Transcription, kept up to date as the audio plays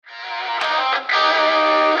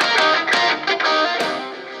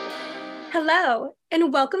Hello,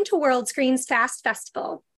 and welcome to World Screen's Fast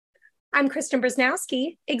Festival. I'm Kristen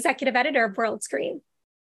Brzezinski, Executive Editor of World Screen.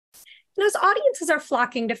 And as audiences are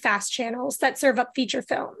flocking to fast channels that serve up feature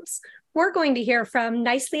films, we're going to hear from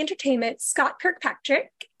Nicely Entertainment's Scott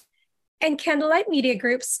Kirkpatrick and Candlelight Media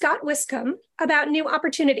Group's Scott Wiscombe about new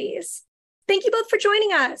opportunities. Thank you both for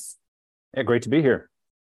joining us. Yeah, great to be here.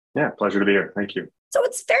 Yeah, pleasure to be here. Thank you. So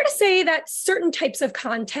it's fair to say that certain types of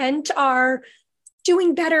content are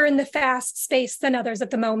doing better in the fast space than others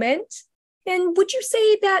at the moment. And would you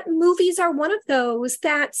say that movies are one of those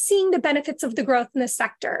that's seeing the benefits of the growth in the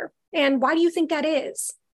sector? And why do you think that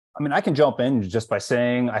is? I mean, I can jump in just by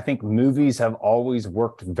saying I think movies have always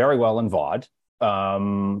worked very well in VOD.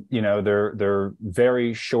 They're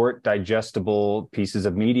very short, digestible pieces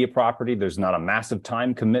of media property. There's not a massive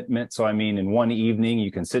time commitment. So, I mean, in one evening,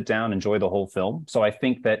 you can sit down, enjoy the whole film. So I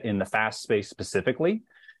think that in the fast space specifically,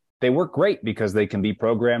 they work great because they can be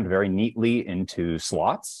programmed very neatly into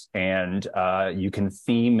slots, and you can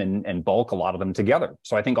theme and bulk a lot of them together.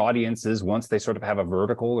 So I think audiences, once they sort of have a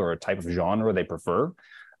vertical or a type of genre they prefer,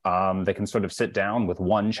 they can sort of sit down with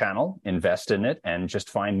one channel, invest in it, and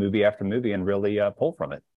just find movie after movie and really pull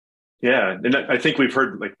from it. Yeah, and I think we've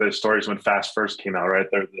heard like the stories when Fast first came out, right?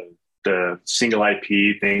 They're the single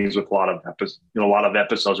IP things with a lot of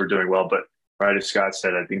episodes are doing well, but right, as Scott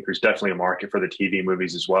said, I think there's definitely a market for the TV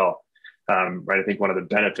movies as well. Right, I think one of the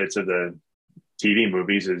benefits of the TV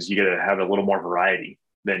movies is you get to have a little more variety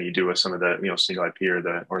than you do with some of the single IP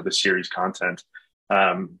or the series content.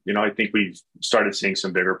 I think we've started seeing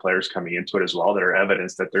some bigger players coming into it as well that are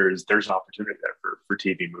evidence that there's an opportunity there for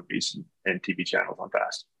TV movies and TV channels on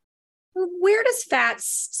Fast. Where does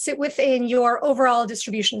Fast sit within your overall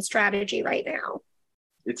distribution strategy right now?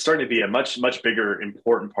 It's starting to be a much bigger,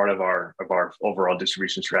 important part of our overall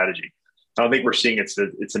distribution strategy. I don't think we're seeing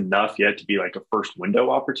it's enough yet to be like a first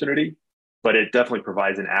window opportunity, but it definitely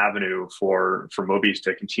provides an avenue for movies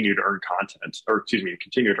to continue to earn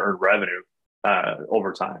continue to earn revenue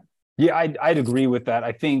over time. Yeah, I'd agree with that.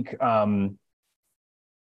 I think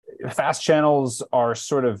fast channels are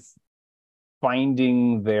sort of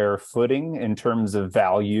finding their footing in terms of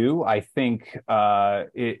value. I think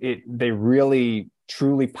they really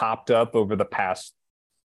truly popped up over the past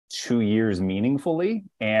 2 years meaningfully.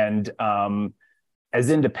 And as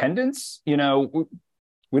independents, we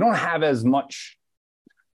don't have as much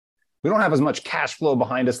cash flow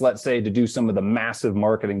behind us, let's say, to do some of the massive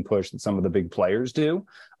marketing push that some of the big players do.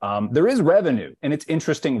 There is revenue, and it's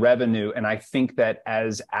interesting revenue. And I think that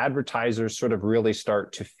as advertisers sort of really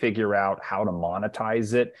start to figure out how to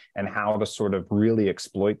monetize it and how to sort of really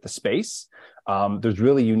exploit the space, there's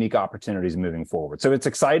really unique opportunities moving forward. So it's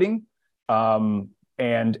exciting. And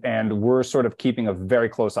we're sort of keeping a very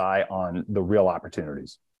close eye on the real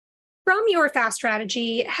opportunities. From your fast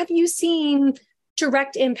strategy, have you seen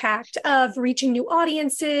direct impact of reaching new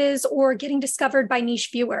audiences or getting discovered by niche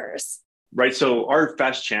viewers? Right. So our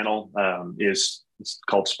fast channel is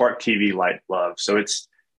called Spark TV Light Love. So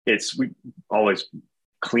we always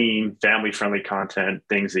clean, family-friendly content,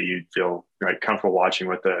 things that you feel comfortable watching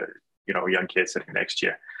with a young kid sitting next to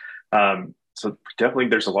you. So definitely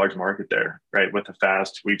there's a large market there, right? With the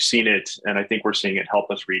fast, we've seen it, and I think we're seeing it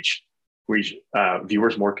help us reach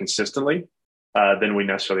viewers more consistently than we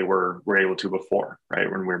necessarily were able to before,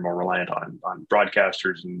 right? When we were more reliant on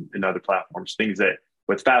broadcasters and other platforms, things that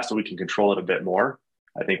with fast we can control it a bit more.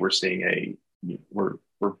 I think we're seeing we're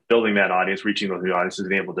building that audience, reaching those new audiences, and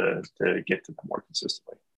being able to get to them more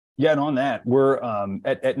consistently. Yeah, and on that, we're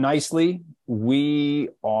at Nicely, we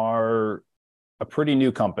are a pretty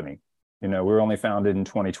new company. We were only founded in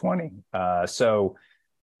 2020. So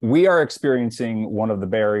we are experiencing one of the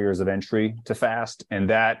barriers of entry to fast, and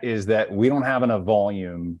that is that we don't have enough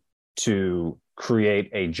volume to create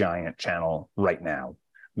a giant channel right now.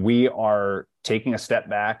 We are taking a step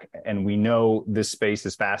back, and we know this space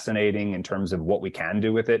is fascinating in terms of what we can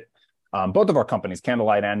do with it. Both of our companies,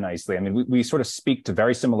 Candlelight and Nicely, I mean, we sort of speak to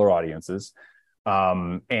very similar audiences,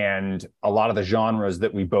 and a lot of the genres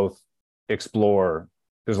that we both explore,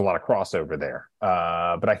 there's a lot of crossover there.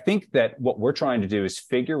 But I think that what we're trying to do is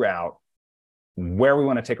figure out where we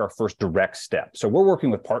want to take our first direct step. So we're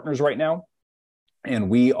working with partners right now, and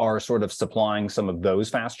we are sort of supplying some of those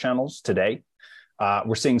fast channels today.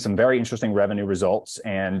 We're seeing some very interesting revenue results,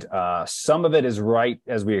 and some of it is right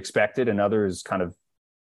as we expected, and others kind of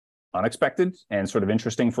unexpected and sort of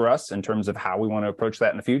interesting for us in terms of how we want to approach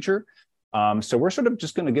that in the future. So we're sort of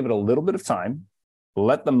just going to give it a little bit of time,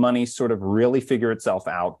 let the money sort of really figure itself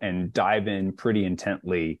out, and dive in pretty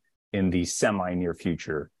intently in the semi-near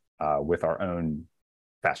future with our own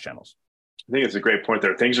fast channels. I think it's a great point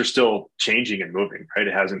there. Things are still changing and moving, right?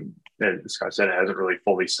 It hasn't, as Scott said, it hasn't really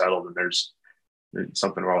fully settled, and there's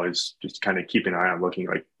something we're always just kind of keeping an eye on, looking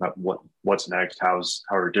like what's next, how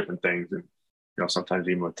are different things, and sometimes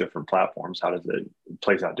even with different platforms, how does it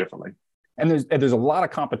plays out differently. And there's a lot of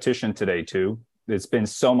competition today too. It's been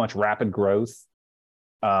so much rapid growth.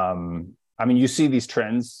 I mean, you see these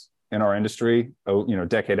trends in our industry,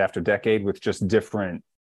 decade after decade, with just different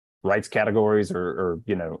rights categories or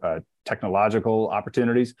technological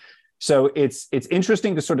opportunities. So it's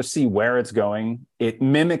interesting to sort of see where it's going. It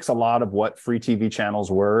mimics a lot of what free TV channels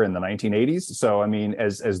were in the 1980s. So I mean,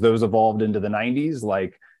 as those evolved into the 90s,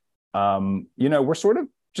 we're sort of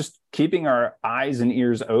just keeping our eyes and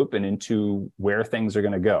ears open into where things are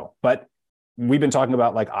going to go. But we've been talking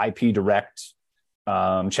about like IP direct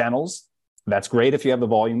channels. That's great if you have the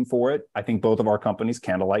volume for it. I think both of our companies,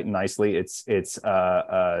 Candlelight and Nicely, each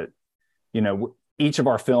of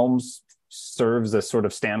our films serves a sort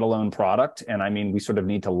of standalone product. And I mean, we sort of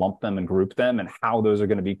need to lump them and group them, and how those are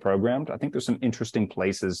going to be programmed. I think there's some interesting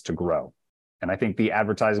places to grow. And I think the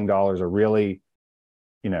advertising dollars are really,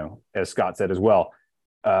 as Scott said as well,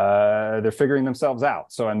 they're figuring themselves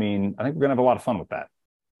out. So, I mean, I think we're going to have a lot of fun with that.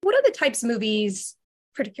 What are the types of movies,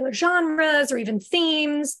 particular genres, or even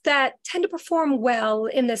themes that tend to perform well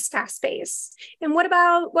in this fast space? And what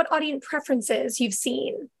about what audience preferences you've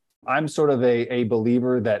seen? I'm sort of a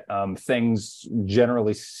believer that things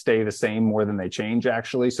generally stay the same more than they change,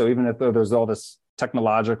 actually. So even if there's all this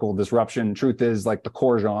technological disruption, truth is, like, the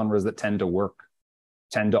core genres that tend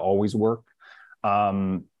to always work.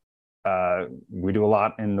 We do a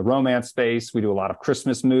lot in the romance space. We do a lot of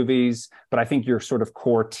Christmas movies, but I think your sort of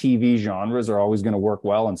core TV genres are always going to work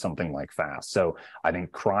well in something like fast. So I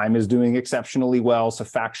think crime is doing exceptionally well. So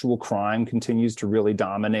factual crime continues to really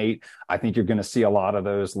dominate. I think you're going to see a lot of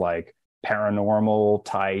those like paranormal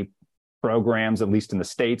type programs, at least in the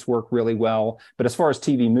States, work really well. But as far as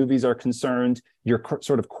TV movies are concerned, your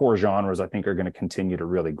sort of core genres, I think, are going to continue to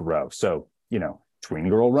really grow. So, tween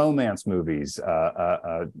girl romance movies,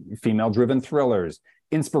 female-driven thrillers,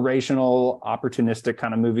 inspirational, opportunistic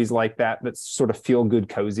kind of movies like that sort of feel good,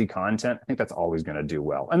 cozy content. I think that's always going to do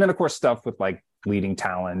well. And then, of course, stuff with like leading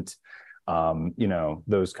talent,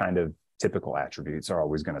 those kind of typical attributes are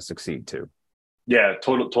always going to succeed too. Yeah,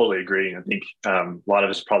 totally agree. I think a lot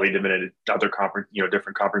of it's probably divided other conference,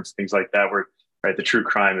 different conference, things like that, where, right, the true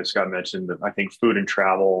crime, as Scott mentioned, I think food and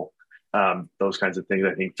travel, those kinds of things,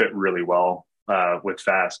 I think fit really well with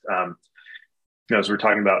fast. As we're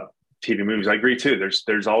talking about TV movies, I agree too.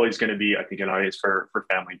 There's always going to be, I think, an audience for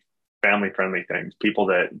family friendly things, people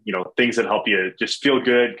that, things that help you just feel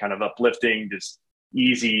good, kind of uplifting, just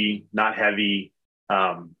easy, not heavy.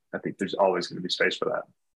 I think there's always going to be space for that.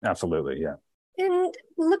 Absolutely. Yeah. And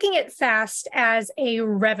looking at fast as a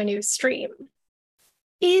revenue stream,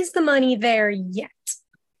 is the money there yet?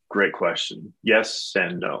 Great question. Yes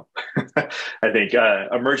and no. I think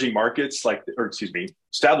emerging markets,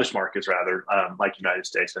 established markets rather, like United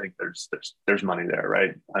States, I think there's money there,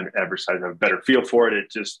 right? Advertisers have a better feel for it.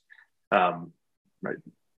 It just, right.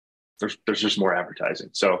 There's just more advertising.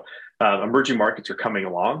 So emerging markets are coming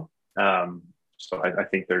along. So I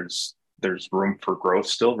think there's room for growth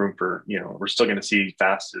still, room for, we're still going to see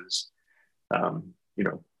fast as,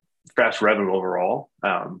 fast revenue overall.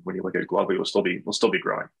 When you look at it globally, we'll still be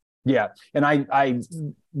growing. Yeah. And I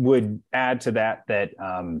would add to that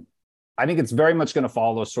I think it's very much going to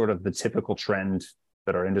follow sort of the typical trend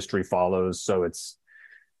that our industry follows. So it's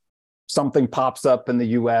something pops up in the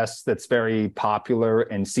US that's very popular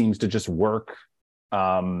and seems to just work.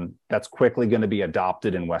 That's quickly going to be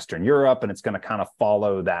adopted in Western Europe, and it's going to kind of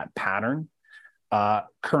follow that pattern.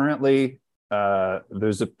 Currently,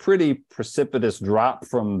 there's a pretty precipitous drop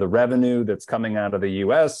from the revenue that's coming out of the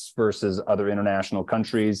US versus other international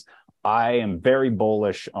countries. I am very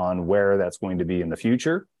bullish on where that's going to be in the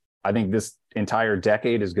future. I think this entire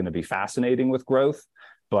decade is going to be fascinating with growth.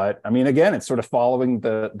 But I mean, again, it's sort of following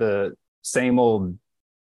the same old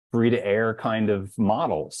free to air kind of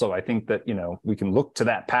model. So I think that, we can look to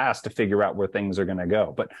that past to figure out where things are going to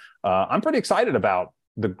go. But I'm pretty excited about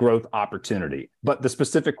the growth opportunity. But the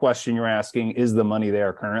specific question you're asking, is the money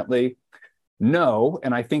there currently? No.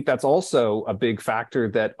 And I think that's also a big factor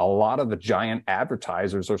that a lot of the giant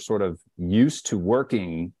advertisers are sort of used to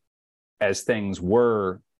working as things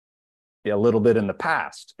were a little bit in the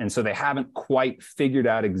past. And so they haven't quite figured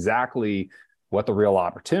out exactly what the real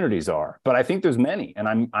opportunities are. But I think there's many.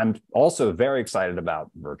 And I'm also very excited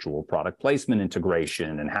about virtual product placement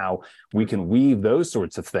integration and how we can weave those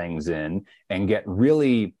sorts of things in and get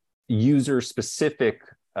really user-specific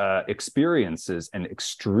experiences and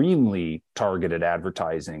extremely targeted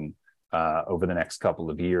advertising over the next couple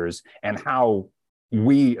of years, and how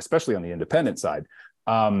we, especially on the independent side,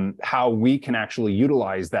 how we can actually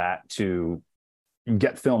utilize that to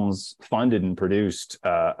get films funded and produced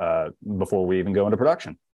before we even go into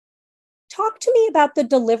production. Talk to me about the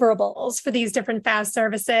deliverables for these different FAST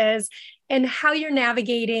services and how you're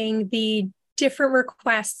navigating the different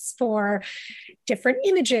requests for different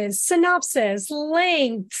images, synopsis,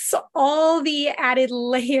 lengths, all the added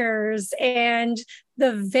layers and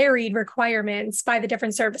the varied requirements by the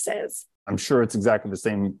different services. I'm sure it's exactly the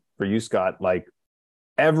same for you, Scott. Like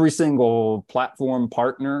every single platform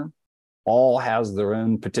partner all has their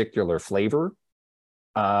own particular flavor,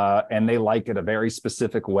 and they like it a very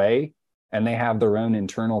specific way. And they have their own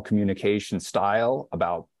internal communication style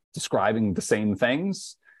about describing the same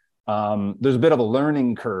things. There's a bit of a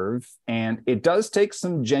learning curve, and it does take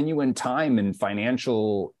some genuine time and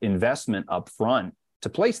financial investment up front to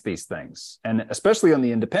place these things. And especially on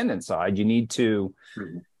the independent side, you need to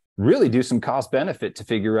really do some cost benefit to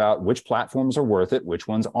figure out which platforms are worth it, which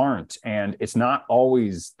ones aren't. And it's not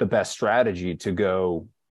always the best strategy to go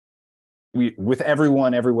with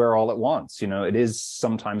everyone everywhere all at once. You know, it is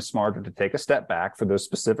sometimes smarter to take a step back for those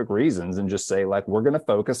specific reasons and just say, like, we're going to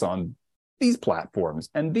focus on these platforms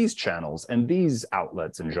and these channels and these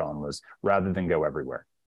outlets and genres rather than go everywhere.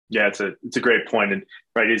 Yeah, it's a great point. And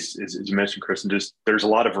right, as you mentioned, Chris, and just there's a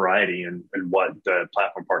lot of variety in what the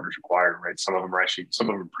platform partners require, right? Some of them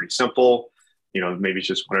are pretty simple. You know, maybe it's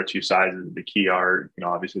just one or two sizes. The key are, you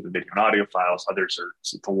know, obviously the video and audio files. Others are,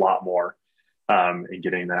 it's a lot more in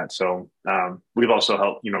getting that. So we've also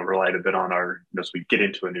helped, you know, relied a bit on our, you know, as we get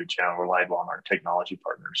into a new channel, relied on our technology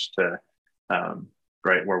partners to,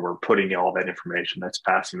 right, where we're putting all that information that's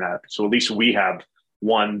passing that. So at least we have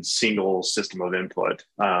one single system of input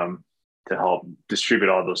to help distribute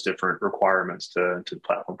all those different requirements to the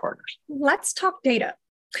platform partners. Let's talk data.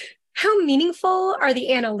 How meaningful are the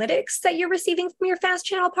analytics that you're receiving from your FAST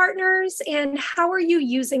channel partners, and how are you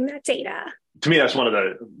using that data? To me, that's one of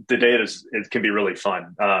the data it can be really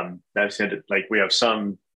fun. I've seen it, like we have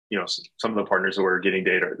some of the partners that we're getting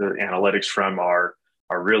data, the analytics from are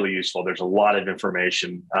really useful. There's a lot of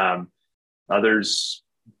information. Others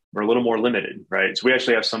are a little more limited, right? So we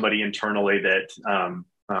actually have somebody internally that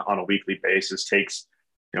on a weekly basis takes,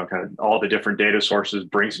 you know, kind of all the different data sources,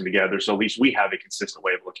 brings them together. So at least we have a consistent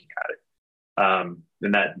way of looking at it.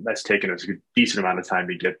 And that's taken us a decent amount of time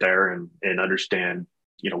to get there and understand,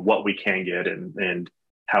 you know, what we can get and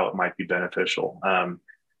how it might be beneficial.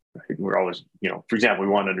 I think we're always, you know, for example,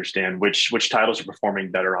 we want to understand which titles are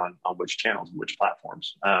performing better on which channels and which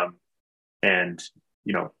platforms. And,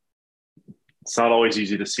 you know, it's not always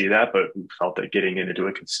easy to see that, but we felt that getting into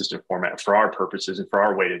a consistent format for our purposes and for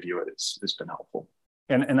our way to view it has been helpful.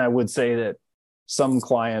 And I would say that some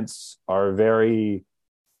clients are very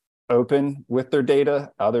open with their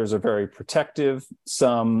data. Others are very protective.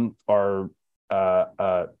 Some are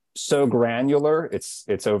so granular,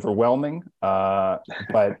 it's overwhelming.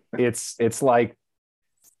 But it's like,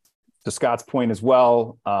 to Scott's point as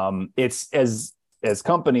well, it's as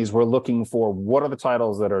companies, we're looking for what are the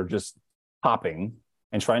titles that are just popping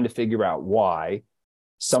and trying to figure out why.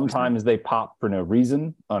 Sometimes they pop for no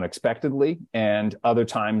reason, unexpectedly, and other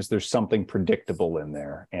times there's something predictable in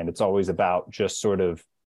there. And it's always about just sort of,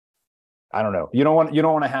 I don't know, you don't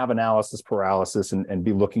want to have analysis paralysis and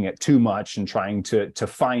be looking at too much and trying to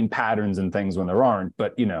find patterns and things when there aren't.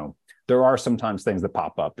 But, you know, there are sometimes things that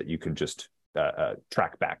pop up that you could just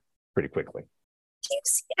track back pretty quickly. Do you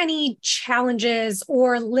see any challenges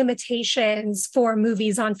or limitations for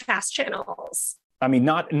movies on FAST channels? I mean,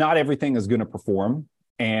 not everything is going to perform.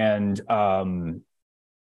 And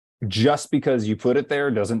just because you put it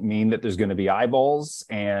there doesn't mean that there's going to be eyeballs.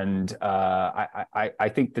 And I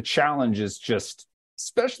think the challenge is just,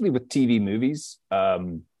 especially with TV movies,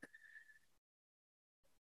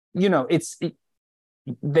 you know,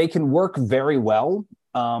 they can work very well,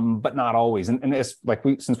 but not always. And it's like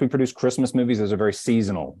since we produce Christmas movies, those are very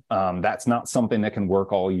seasonal. That's not something that can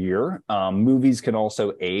work all year. Movies can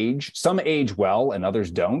also age. Some age well and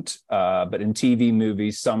others don't. But in TV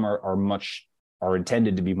movies, some are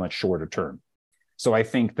intended to be much shorter term. So I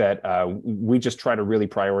think that we just try to really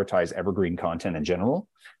prioritize evergreen content in general.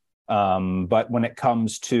 But when it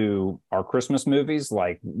comes to our Christmas movies,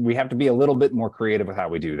 like, we have to be a little bit more creative with how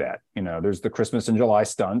we do that. You know, there's the Christmas in July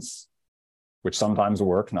stunts, which sometimes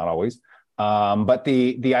work, not always. But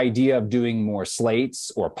the idea of doing more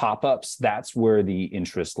slates or pop-ups, that's where the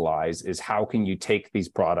interest lies, is how can you take these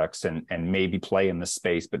products and maybe play in the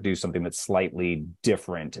space, but do something that's slightly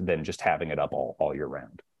different than just having it up all year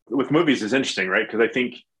round. With movies is interesting, right? Because I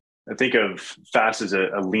think I think of fast as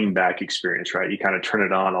a lean back experience, right? You kind of turn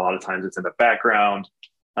it on. A lot of times it's in the background,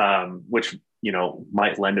 which,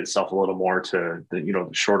 might lend itself a little more to the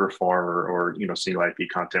shorter form or single IP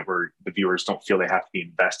content where the viewers don't feel they have to be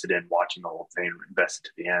invested in watching the whole thing, invested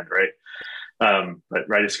to the end, right? But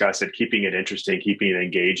right as Scott said, keeping it interesting, keeping it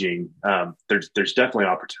engaging. There's definitely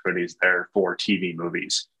opportunities there for TV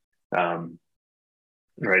movies, right?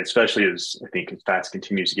 Especially as I think fast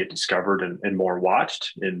continues to get discovered and more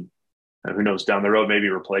watched, and who knows, down the road maybe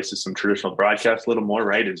replaces some traditional broadcast a little more,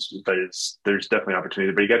 right? There's definitely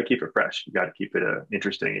opportunity, but you got to keep it fresh. You got to keep it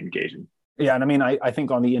interesting and engaging. Yeah, and I mean, I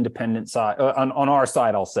think on the independent side, on our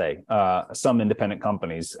side, I'll say some independent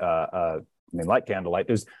companies, like Candlelight,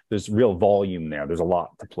 there's real volume there. There's a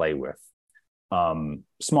lot to play with.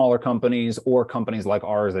 Smaller companies or companies like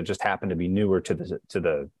ours that just happen to be newer to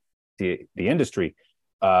the industry,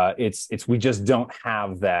 we just don't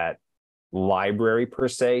have that library per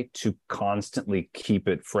se to constantly keep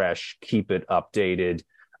it fresh, keep it updated,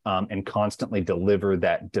 and constantly deliver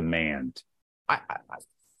that demand.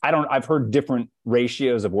 I've heard different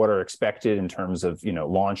ratios of what are expected in terms of,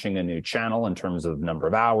 launching a new channel, in terms of number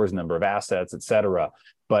of hours, number of assets, et cetera.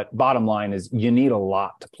 But bottom line is you need a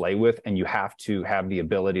lot to play with, and you have to have the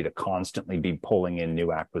ability to constantly be pulling in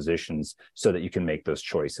new acquisitions so that you can make those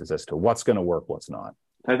choices as to what's going to work, what's not.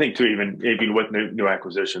 I think too, even with new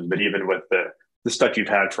acquisitions, but even with the stuff you've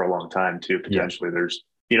had for a long time too, potentially there's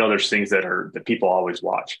things that people always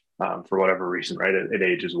watch for whatever reason, right? At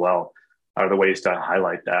age as well. Are the ways to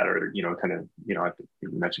highlight that, or kind of I think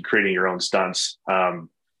you mentioned creating your own stunts, own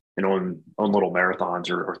little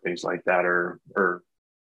marathons or things like that, or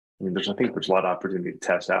I think there's a lot of opportunity to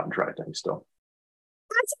test out and try things still.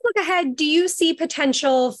 As you look ahead, do you see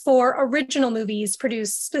potential for original movies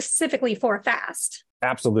produced specifically for fast?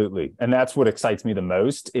 Absolutely. And that's what excites me the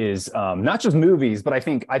most is not just movies, but I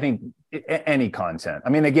think any content. I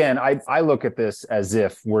mean, again, I look at this as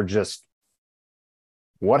if we're just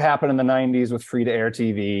what happened in the 90s with free to air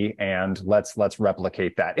TV, and let's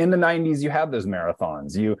replicate that. In the 90s, you had those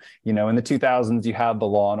marathons. In the 2000s, you had the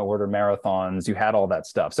Law and Order marathons. You had all that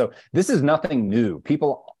stuff. So this is nothing new.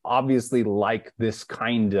 People obviously like this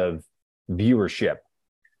kind of viewership.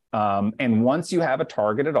 And once you have a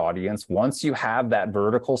targeted audience, once you have that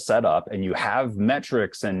vertical set up and you have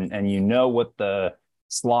metrics and you know what the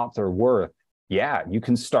slots are worth, you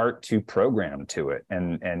can start to program to it.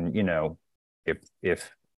 And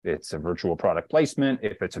if it's a virtual product placement,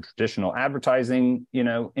 if it's a traditional advertising,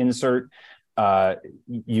 insert,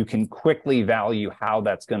 you can quickly value how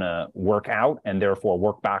that's going to work out and therefore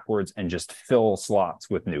work backwards and just fill slots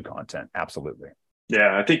with new content. Absolutely.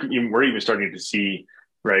 Yeah, I think we're even starting to see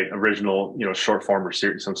original, short form or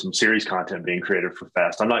some series content being created for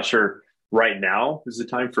fast. I'm not sure right now is the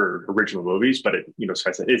time for original movies, but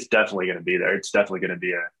it's definitely going to be there. It's definitely going to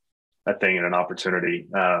be a thing and an opportunity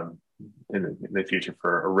in the future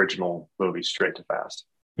for original movies straight to fast.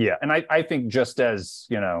 Yeah, and I think just as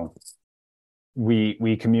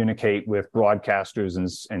we communicate with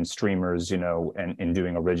broadcasters and streamers, and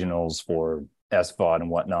doing originals for SVOD and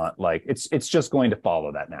whatnot, like it's just going to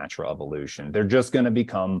follow that natural evolution. They're just going to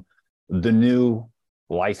become the new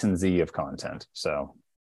licensee of content. So,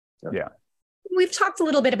 yeah. We've talked a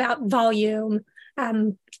little bit about volume.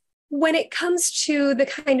 When it comes to the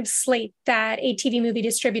kind of slate that a TV movie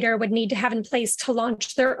distributor would need to have in place to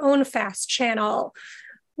launch their own fast channel,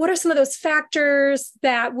 what are some of those factors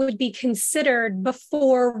that would be considered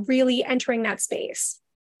before really entering that space?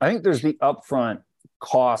 I think there's the upfront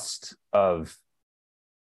cost of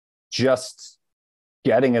just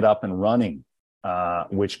getting it up and running,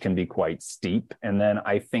 which can be quite steep. And then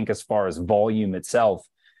I think as far as volume itself,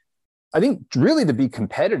 I think really to be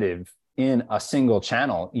competitive in a single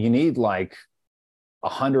channel, you need like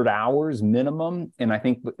 100 hours minimum. And I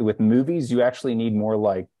think with movies, you actually need more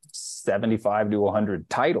like 75 to 100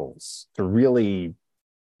 titles to really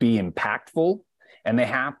be impactful. And they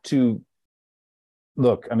have to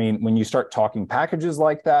look, I mean, when you start talking packages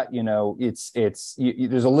like that,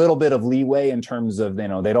 there's a little bit of leeway in terms of, they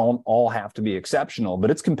don't all have to be exceptional, but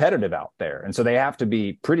it's competitive out there. And so they have to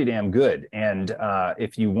be pretty damn good. And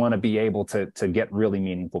if you want to be able to get really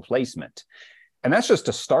meaningful placement, and that's just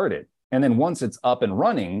to start it. And then once it's up and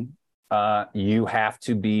running, you have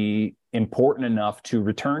to be important enough to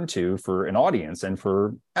return to for an audience and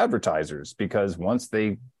for advertisers, because once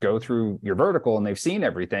they go through your vertical and they've seen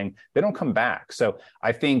everything, they don't come back. So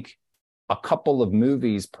I think a couple of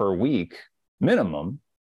movies per week minimum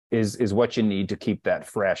is what you need to keep that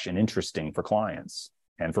fresh and interesting for clients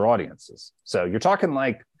and for audiences. So you're talking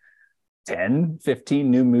like 10,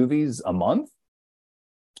 15 new movies a month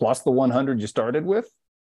plus the 100 you started with.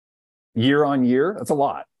 year on year, that's a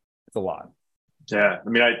lot. It's a lot. Yeah, I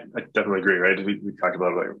mean, I definitely agree. Right, we talked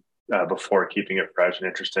about it before, keeping it fresh and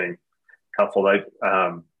interesting, helpful. I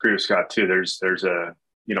agree with Scott too. There's a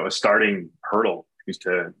a starting hurdle is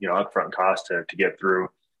to upfront cost to get through.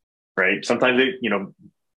 Right, sometimes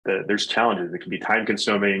there's challenges. It can be time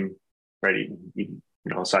consuming. Right,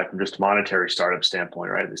 aside from just a monetary startup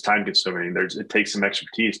standpoint, right? It's time consuming. It takes some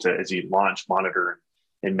expertise to, as you launch, monitor,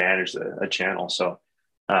 and manage a channel. So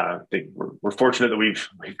I think we're fortunate that we've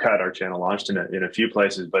got our channel launched in a few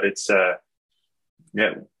places, but it's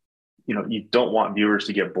you don't want viewers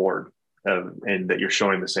to get bored and that you're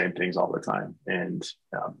showing the same things all the time, and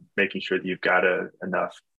making sure that you've got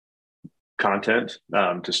enough content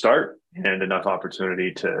to start and enough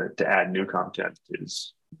opportunity to add new content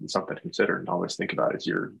is something to consider and always think about as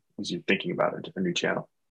you're thinking about a new channel.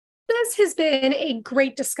 This has been a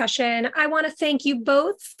great discussion. I want to thank you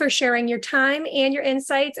both for sharing your time and your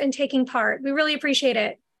insights and taking part. We really appreciate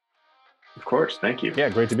it. Of course. Thank you. Yeah,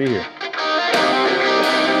 great to be here.